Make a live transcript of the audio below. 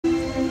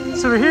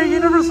So we're here at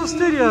Universal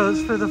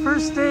Studios for the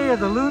first day of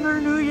the Lunar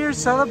New Year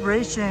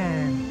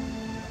celebration.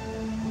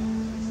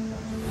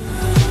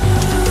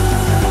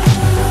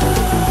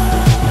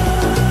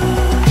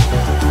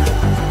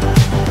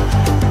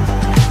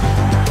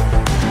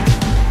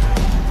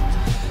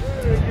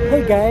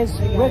 Hey guys,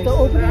 we're at the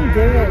opening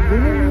day at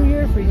Lunar New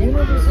Year for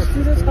Universal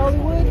Studios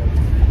Hollywood.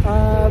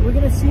 We're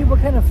gonna see what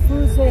kind of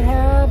foods they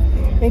have,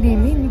 any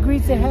meet and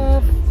greets they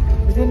have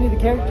with any of the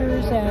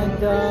characters,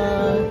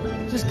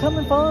 and just come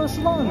and follow us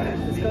along.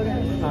 Let's go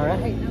down. All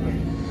right.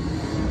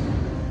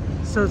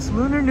 So it's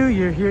Lunar New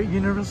Year here at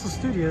Universal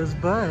Studios,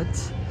 but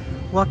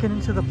walking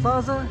into the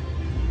plaza,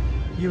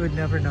 you would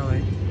never know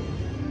it.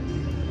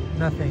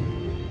 Nothing.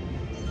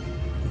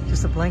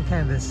 Just a blank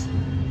canvas.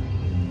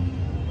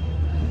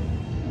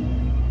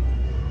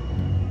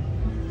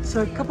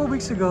 So a couple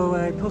weeks ago,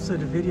 I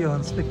posted a video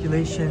on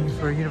speculation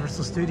for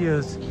Universal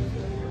Studios.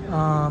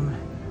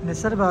 And it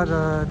said about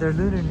their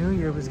Lunar New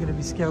Year was going to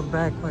be scaled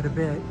back quite a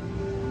bit.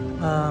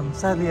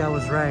 Sadly, I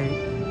was right.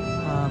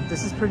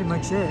 This is pretty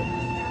much it.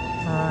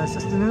 It's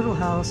just a noodle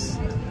house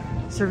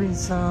serving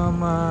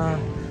some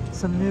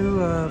new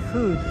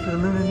food for the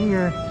Lunar New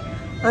Year.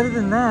 Other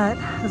than that,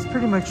 that's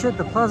pretty much it.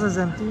 The plaza's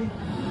empty.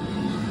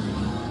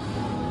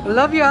 I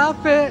love your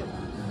outfit.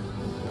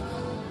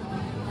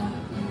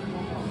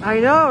 I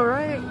know,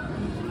 right?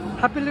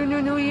 Happy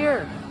Lunar New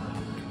Year.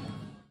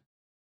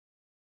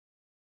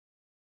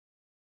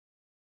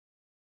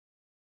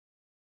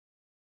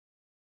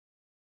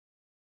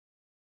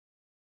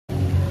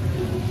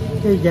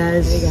 Hey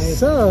guys.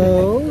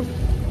 So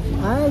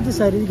I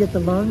decided to get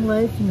the long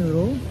life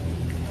noodle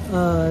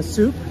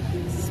soup.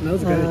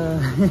 Smells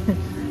good.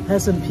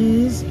 Has some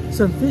peas,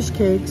 some fish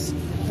cakes,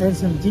 and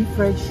some deep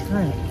fried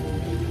shrimp.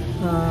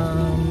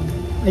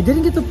 I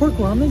didn't get the pork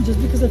ramen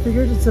just because I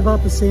figured it's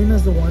about the same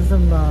as the one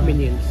from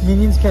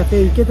Minions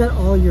Cafe. You get that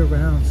all year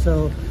round.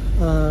 So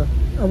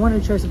I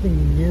wanted to try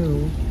something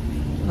new.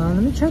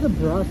 Let me try the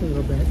broth a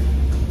little bit.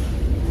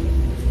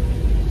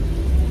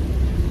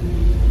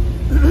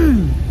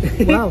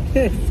 Wow.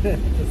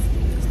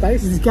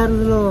 Spice? It's got a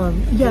little,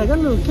 yeah, got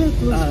a little kick,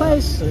 a little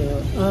spice.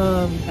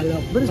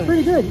 But it's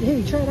pretty good.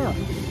 Hey, try it out.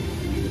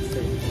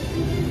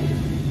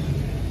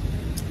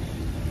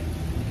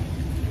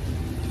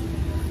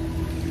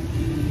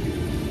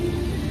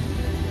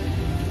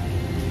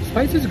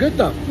 Spice is good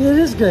though. It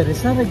is good.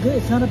 It's not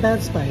a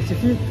bad spice.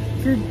 If you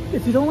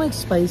don't like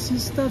spicy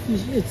stuff,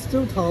 it's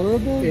still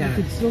tolerable. Yeah. You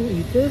could still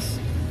eat this.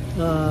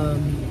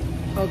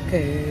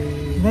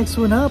 Okay. Next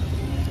one up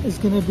is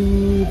gonna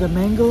be the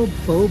mango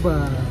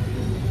boba.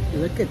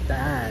 Look at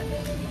that.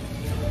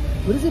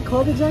 What is it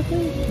called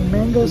exactly?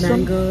 Mango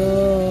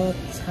tiger?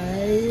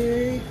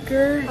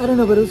 I don't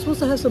know, but it was supposed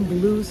to have some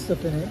blue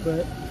stuff in it,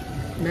 but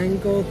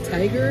Mango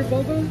tiger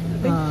boba? I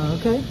think.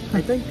 Okay.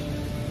 I think.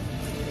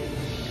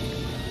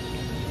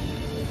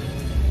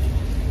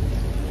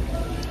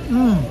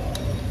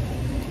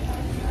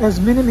 It has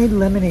Minute Maid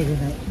lemonade in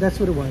it. That's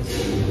what it was.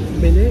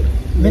 Minute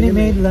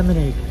Maid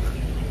lemonade.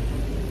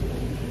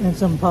 And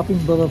some popping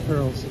boba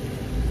pearls.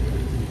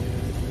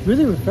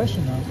 Really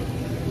refreshing though.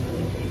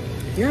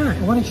 Yeah.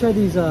 I want to try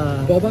these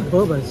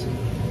bobas.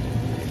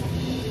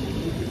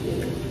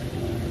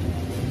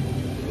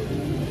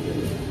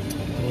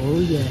 Oh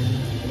yeah.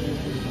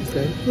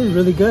 Okay. This is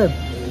really good.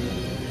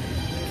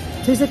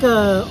 Tastes like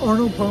a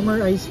Arnold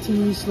Palmer iced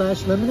tea /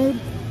 lemonade.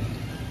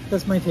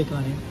 That's my take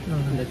on it. I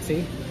don't know. Let's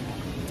see.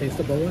 Taste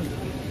the boba.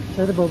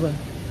 Try the boba.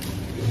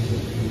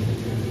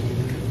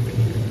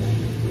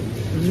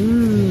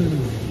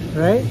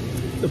 Right?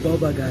 The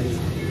boba, guys.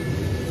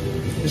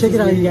 Check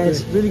it out, you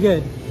guys. Really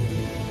good.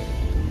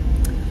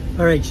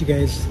 All right, you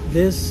guys.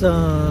 This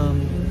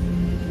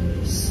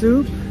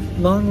soup,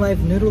 long life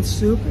noodle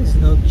soup, is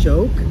no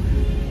joke.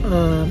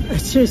 I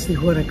seriously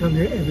want to come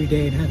here every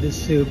day and have this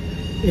soup.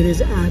 It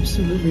is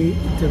absolutely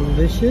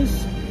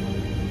delicious.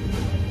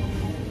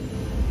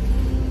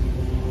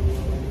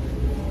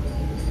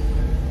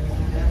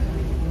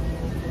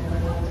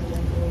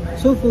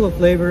 So full of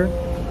flavor.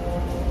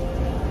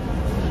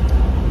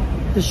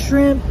 The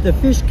shrimp, the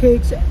fish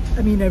cakes,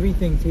 I mean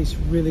everything tastes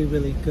really,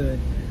 really good.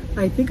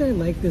 I think I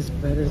like this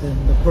better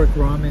than the pork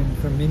ramen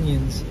from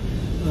Minions,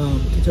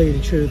 to tell you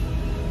the truth.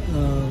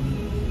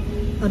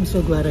 I'm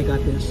so glad I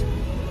got this.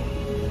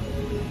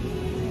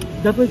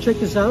 Definitely check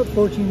this out,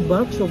 14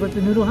 bucks over at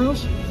the Noodle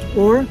House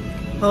or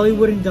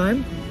Hollywood and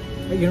Dime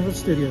at Universal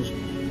Studios.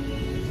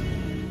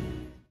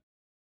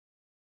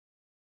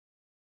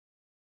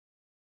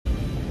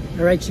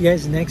 Alright you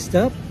guys, next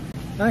up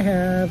I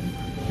have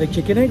the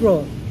chicken egg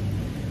roll.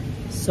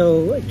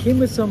 So it came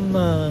with some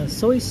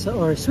sweet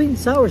and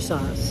sour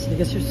sauce. I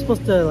guess you're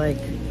supposed to like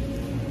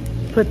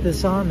put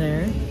this on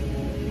there.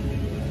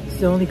 It's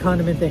the only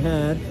condiment they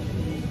had.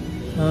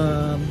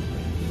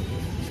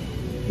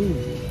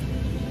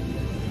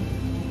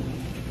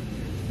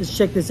 Let's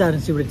check this out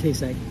and see what it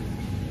tastes like.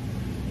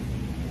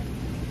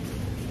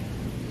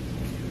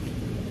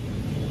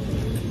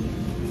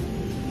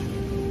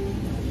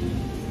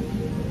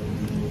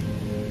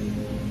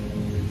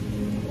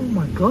 Oh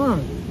my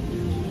god.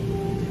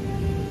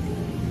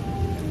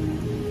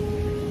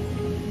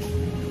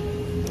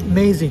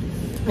 Amazing.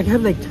 I can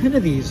have like 10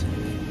 of these.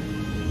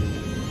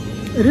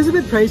 It is a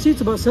bit pricey.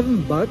 It's about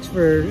 $7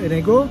 for an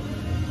egg roll,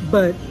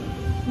 but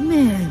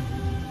man,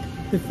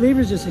 the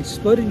flavors just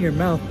explode in your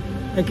mouth.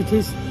 I could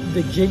taste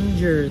the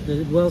ginger,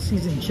 the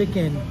well-seasoned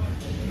chicken,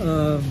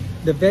 the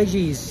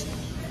veggies.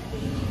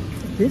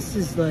 This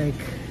is like,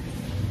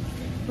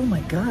 oh my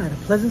God, a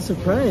pleasant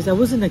surprise. I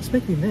wasn't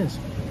expecting this.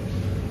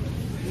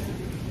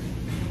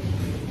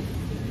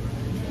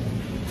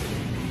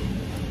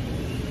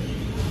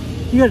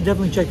 You gotta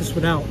definitely check this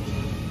one out.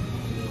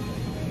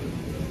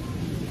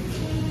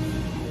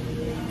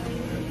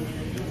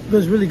 It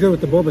goes really good with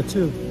the boba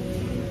too.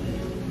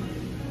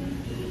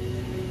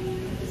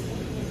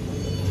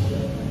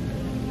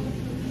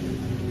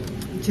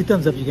 Two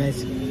thumbs up, you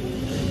guys.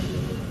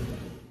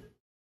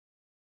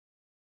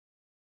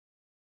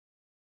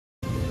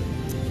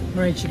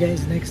 Alright, you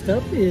guys, next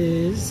up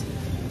is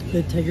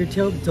the tiger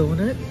tail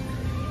donut.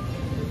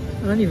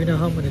 I don't even know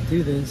how I'm gonna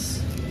do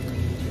this.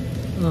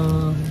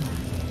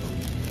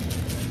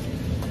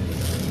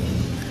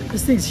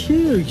 This thing's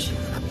huge.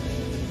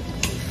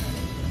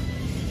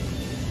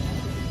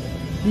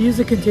 We use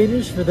the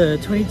containers for the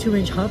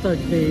 22-inch hot dog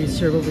they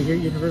serve over here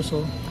at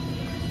Universal.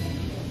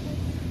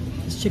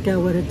 Let's check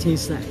out what it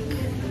tastes like.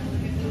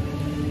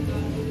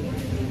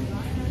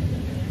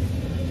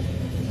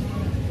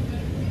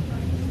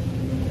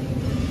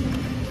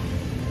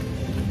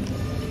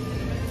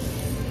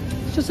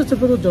 It's just a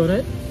typical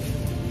donut.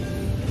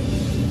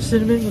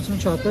 Cinnamon with some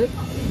chocolate.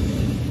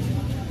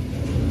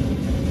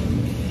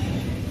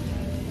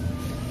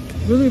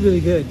 Really, really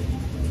good.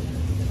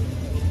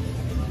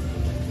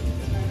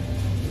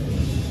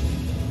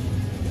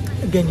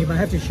 Again, you might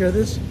have to share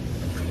this.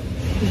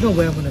 There's no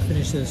way I'm gonna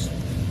finish this.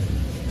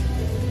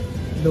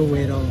 No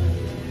way at all.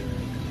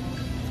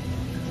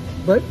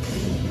 But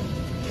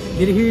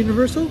get it here,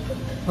 Universal,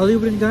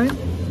 Hollywood and Dime,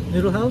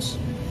 Noodle House.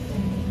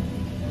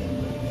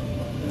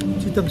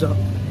 2 thumbs up.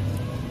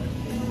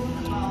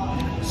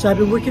 So I've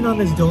been working on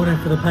this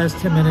donut for the past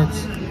 10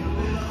 minutes.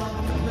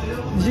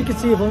 As you can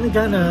see, I've only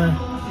gotten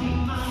a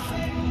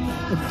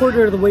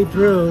quarter of the way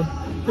through.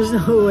 There's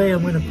no way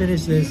I'm gonna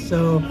finish this.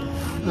 So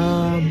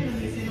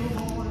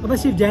I'm gonna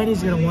see if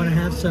Danny's gonna want to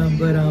have some.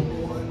 But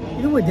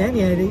you know what,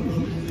 Danny, I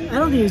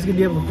don't think he's gonna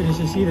be able to finish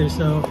this either.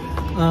 So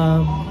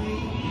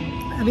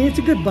I mean, it's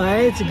a good buy,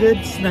 it's a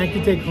good snack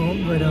to take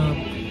home, but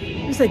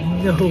there's like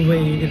no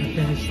way you're gonna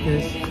finish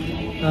this.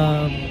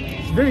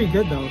 It's very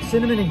good though.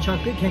 Cinnamon and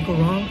chocolate can't go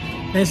wrong.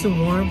 Nice and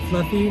warm,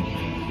 fluffy.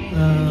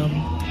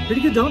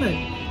 Pretty good donut, I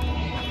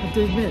have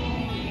to admit.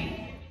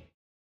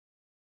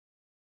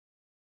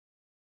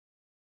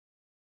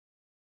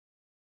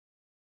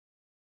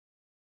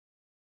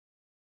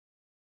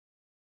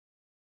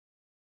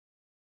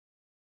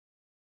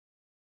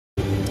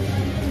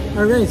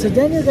 Alright, so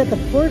Daniel got the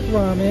pork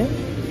ramen,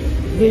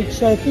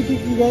 which I think you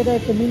can get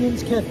at the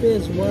Minions Cafe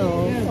as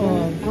well.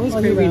 Yeah, I was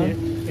craving it.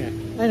 Yeah.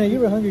 I know, you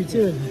were hungry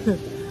too.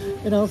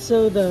 And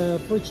also the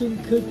fortune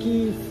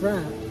cookie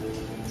frap.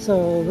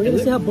 So we're going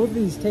to see how both of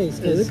these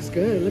taste. It looks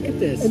good. Look at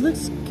this. It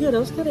looks good. I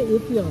was kind of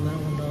iffy on that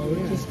one though,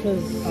 just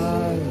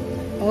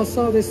because...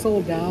 also, they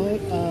sold out.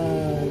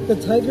 The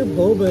Tiger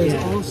Boba is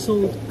all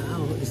sold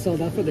out. They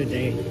sold out for the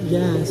day.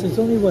 Yeah, so it's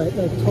only what,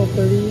 like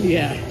 12:30?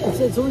 Yeah.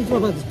 It's only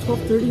about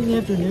 12:30 in the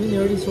afternoon. They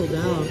already sold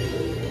out.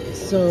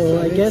 So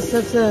I guess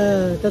that's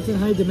in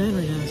high demand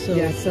right now. So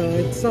yeah, so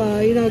it's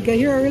you know, get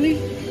here early.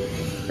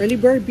 Early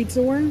bird beats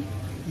the worm.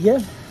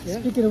 Yeah.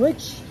 Speaking of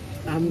which,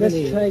 let's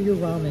try your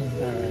ramen.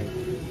 All right.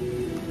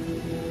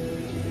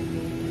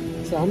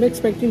 So I'm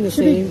expecting the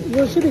same.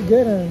 It should be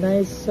good on a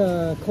nice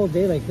cold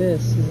day like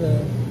this.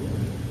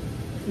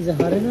 Is it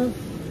hot enough?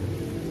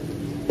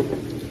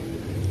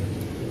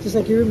 Just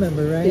like you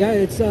remember, right? Yeah,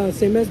 it's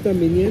same as the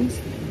Minions.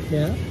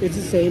 Yeah. It's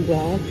the same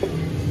broth.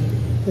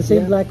 The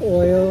same black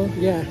oil.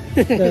 Yeah.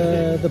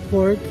 the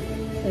pork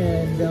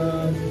and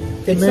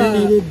the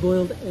marinated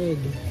boiled egg.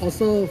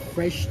 Also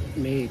fresh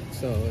made,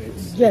 so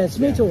it's... Yeah, it's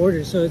made to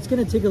order, so it's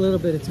going to take a little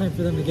bit of time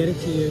for them to get it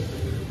to you.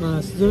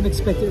 So don't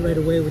expect it right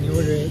away when you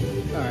order it.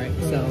 Alright,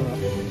 so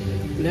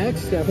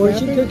next...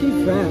 Fortune cookie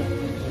frap.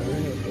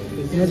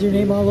 It has your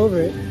name all over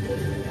it.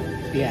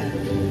 Yeah.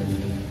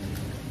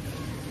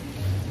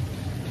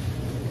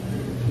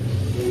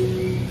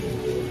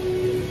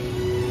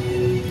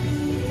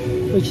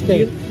 What you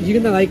think? You're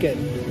gonna like it.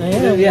 I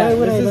am. Yeah,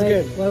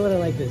 Why would I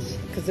like this?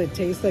 Because it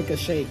tastes like a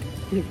shake.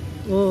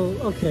 Well,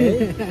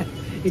 okay.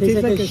 It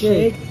tastes like a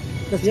shake.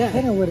 That's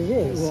kind of what it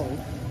is. Well,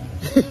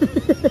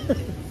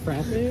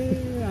 frappe?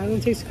 I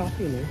don't taste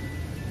coffee in there.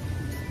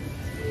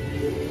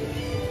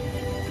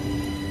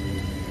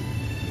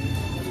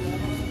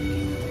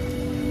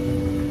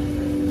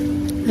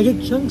 I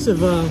get chunks of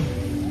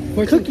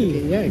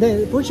cookie.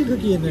 Yeah. Fortune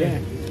cookie in there. Yeah.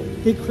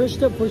 They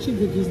crushed up fortune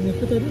cookies and they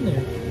put that in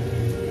there.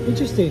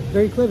 Interesting.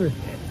 Very clever.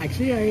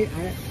 Actually, I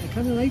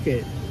kind of like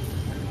it.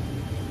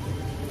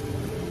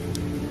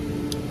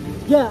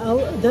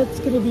 Yeah, that's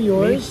going to be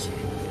yours.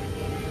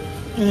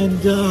 And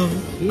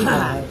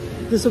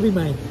this will be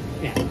mine.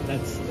 Yeah,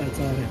 that's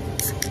all I have.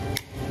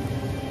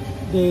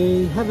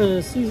 They have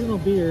a seasonal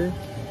beer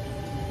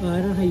I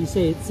don't know how you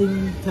say it.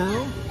 Sing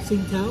Tao?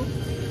 Sing Tao?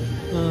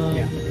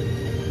 Yeah.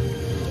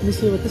 Let me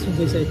see what this one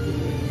tastes like.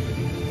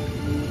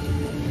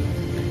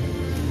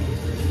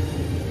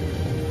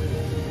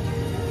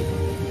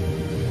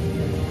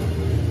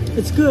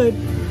 It's good.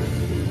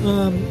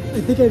 I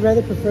think I'd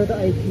rather prefer the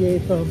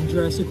IPA from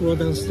Jurassic World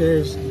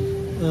downstairs.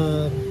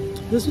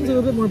 This one's a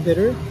little bit more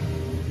bitter.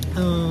 A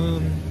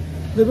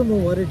little bit more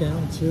watered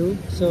down too.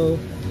 So,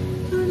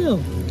 I don't know.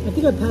 I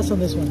think I'd pass on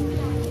this one.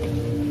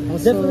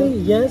 Also, definitely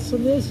yes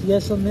on this,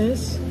 yes on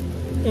this.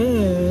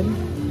 And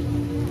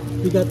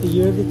we got the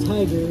Year of the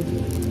Tiger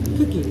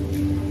cookie.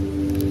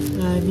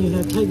 And you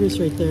have tigers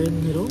right there in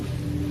the middle.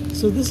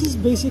 So this is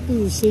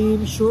basically the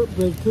same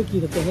shortbread cookie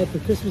that they had for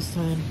Christmas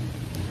time.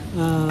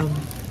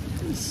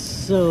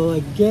 So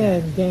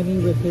again, Danny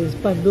with his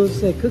pan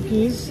dulce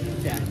cookies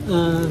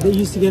that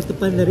used to get the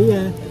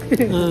panaderia.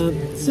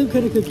 Same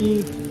kind of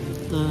cookie,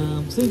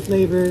 same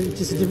flavor,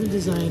 just a different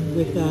design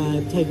with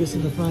tigers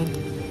in the front.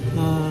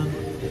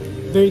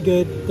 Very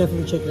good.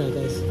 Definitely check it out,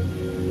 guys.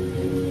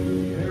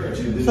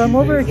 So I'm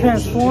over at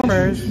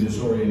Transformers,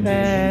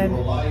 and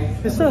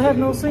they still have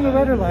no single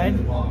rider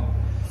line.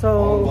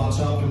 So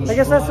I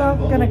guess that's not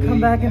going to come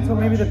back until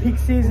maybe the peak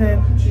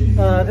season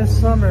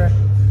this summer.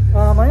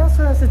 I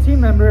also asked a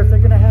team member if they're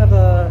going to have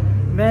a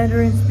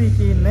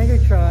Mandarin-speaking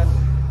Megatron.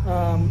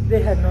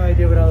 They had no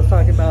idea what I was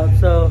talking about,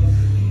 so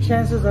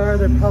chances are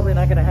they're probably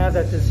not going to have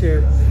that this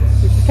year,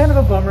 which is kind of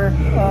a bummer.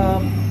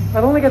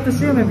 I've only got to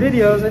see them in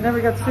videos. I never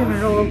got to see them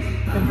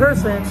in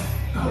person,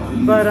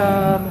 but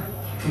I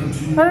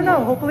don't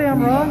know. Hopefully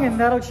I'm wrong and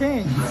that'll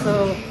change.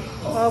 So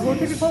we'll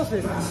keep you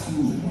posted.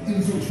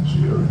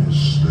 You're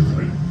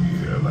slithering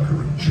here like a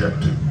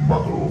rejected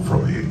muggle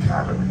from the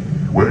academy.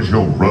 Where's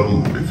your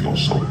robe if you're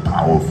so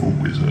powerful,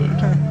 wizard?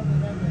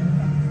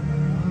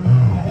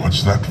 Oh,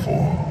 what's that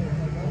for?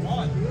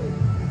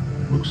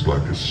 Looks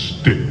like a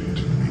stick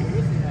to me.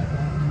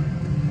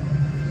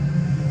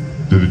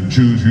 Did it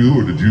choose you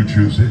or did you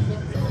choose it?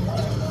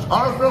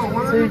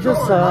 So you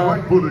just saw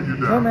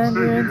no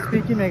Mandarin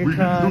speaking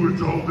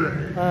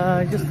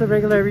Megatron, just the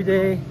regular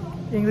everyday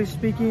English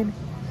speaking.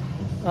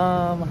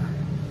 I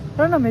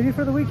don't know, maybe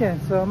for the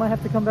weekend, so I might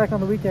have to come back on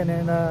the weekend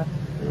and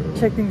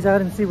check things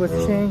out and see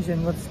what's changed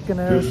and what's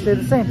gonna stay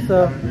the same.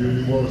 So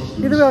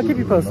either way, I'll keep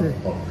you posted.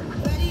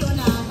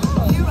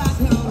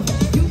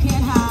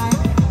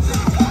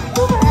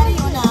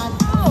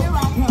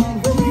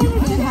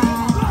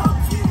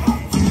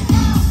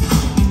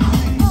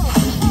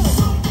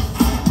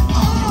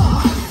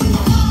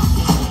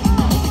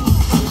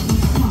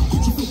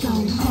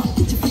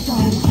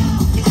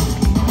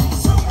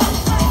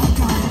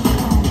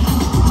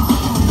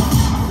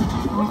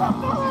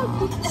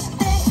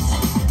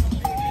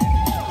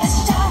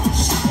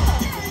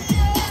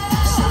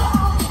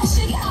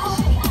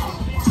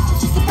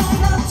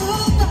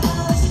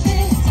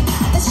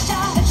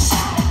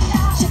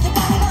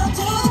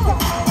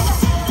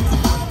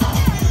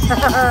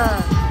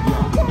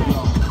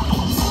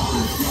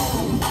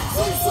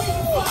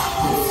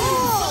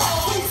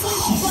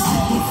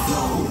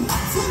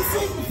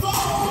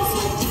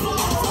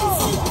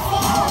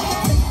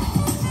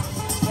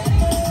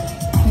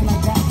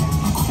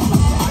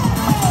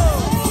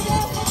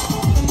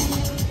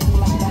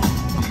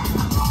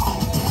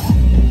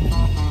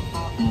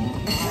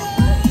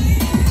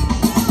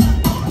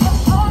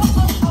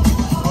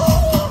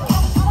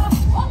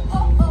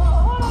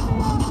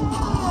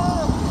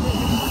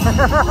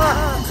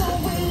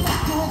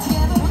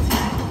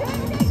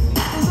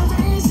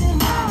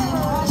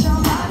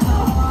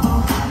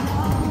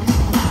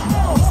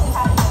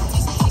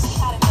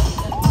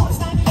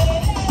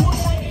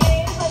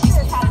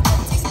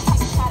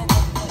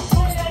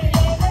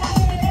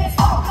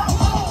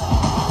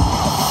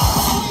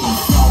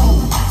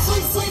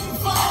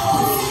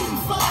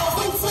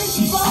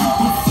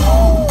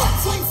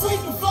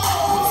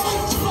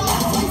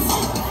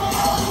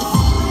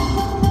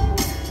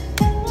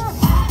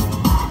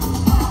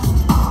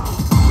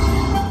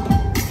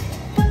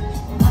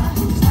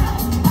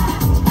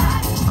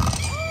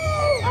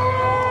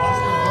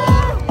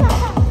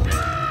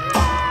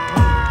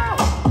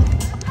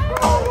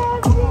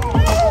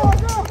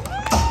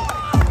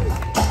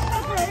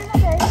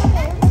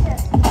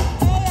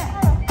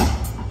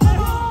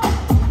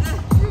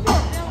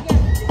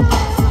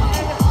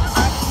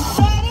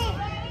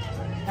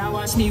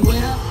 Watch me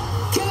whip,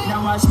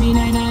 now watch me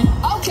nay nay.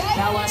 Okay.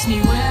 Now watch me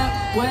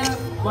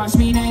whip, watch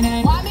me nay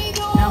nay.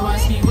 Now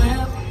watch me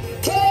whip,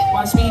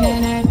 watch me nay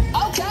nay.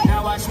 Okay.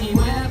 Now watch me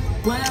whip,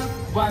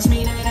 watch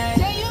me nay nay.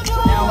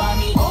 Now watch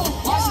me,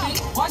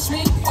 watch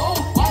me, oh,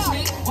 watch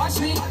me, watch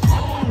me.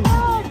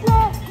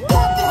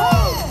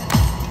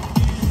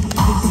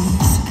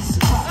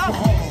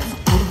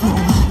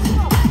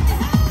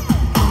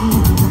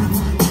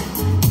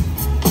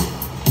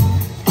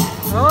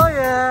 Oh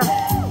yeah.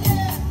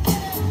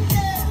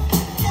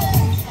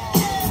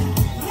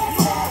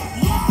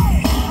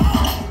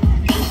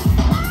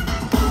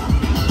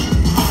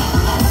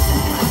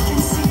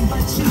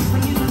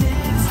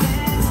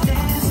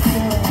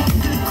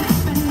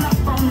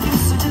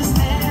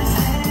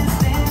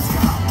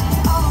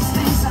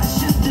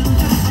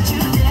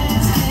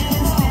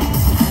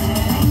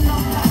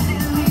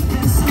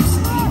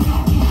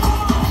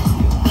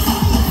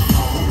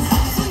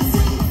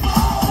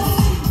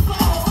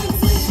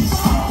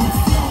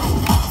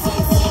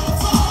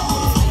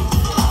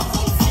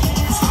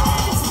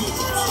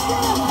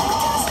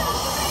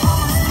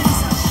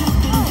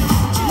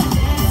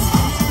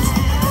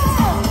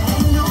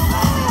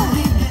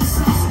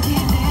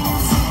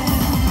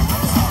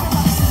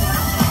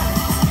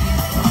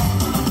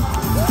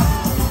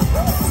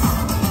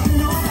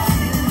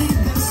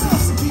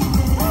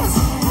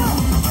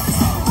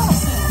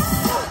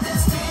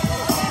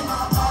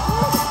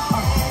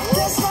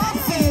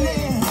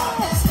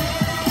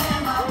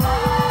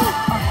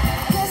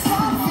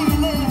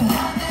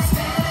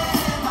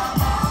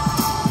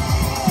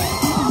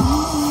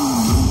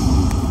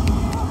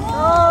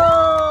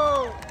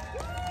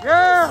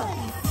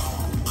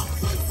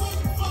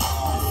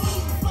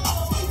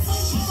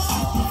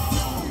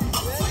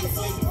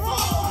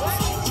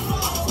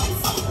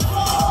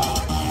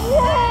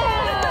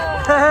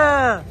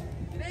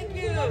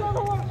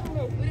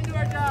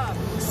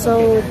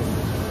 So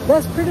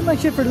that's pretty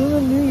much it for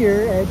Lunar New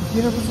Year at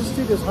Universal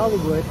Studios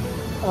Hollywood.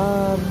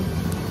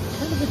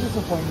 Kind of a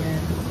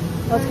disappointment.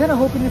 I was kind of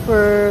hoping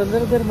for a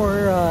little bit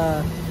more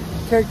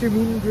character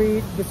meet and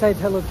greet besides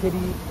Hello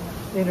Kitty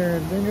in her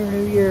Lunar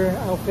New Year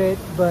outfit,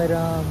 but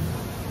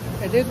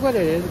it is what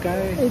it is,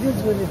 guys. it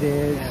is what it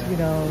is. Yeah. You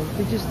know,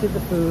 they just did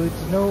the foods,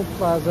 no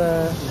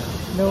plaza,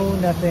 no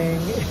nothing.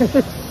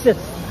 It's just,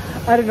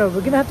 I don't know.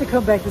 We're gonna have to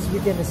come back this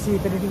weekend to see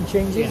if anything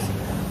changes.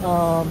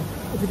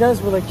 If it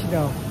does, we'll let you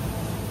know.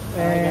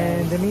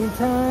 And in the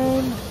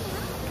meantime,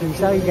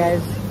 peace out, you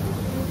guys.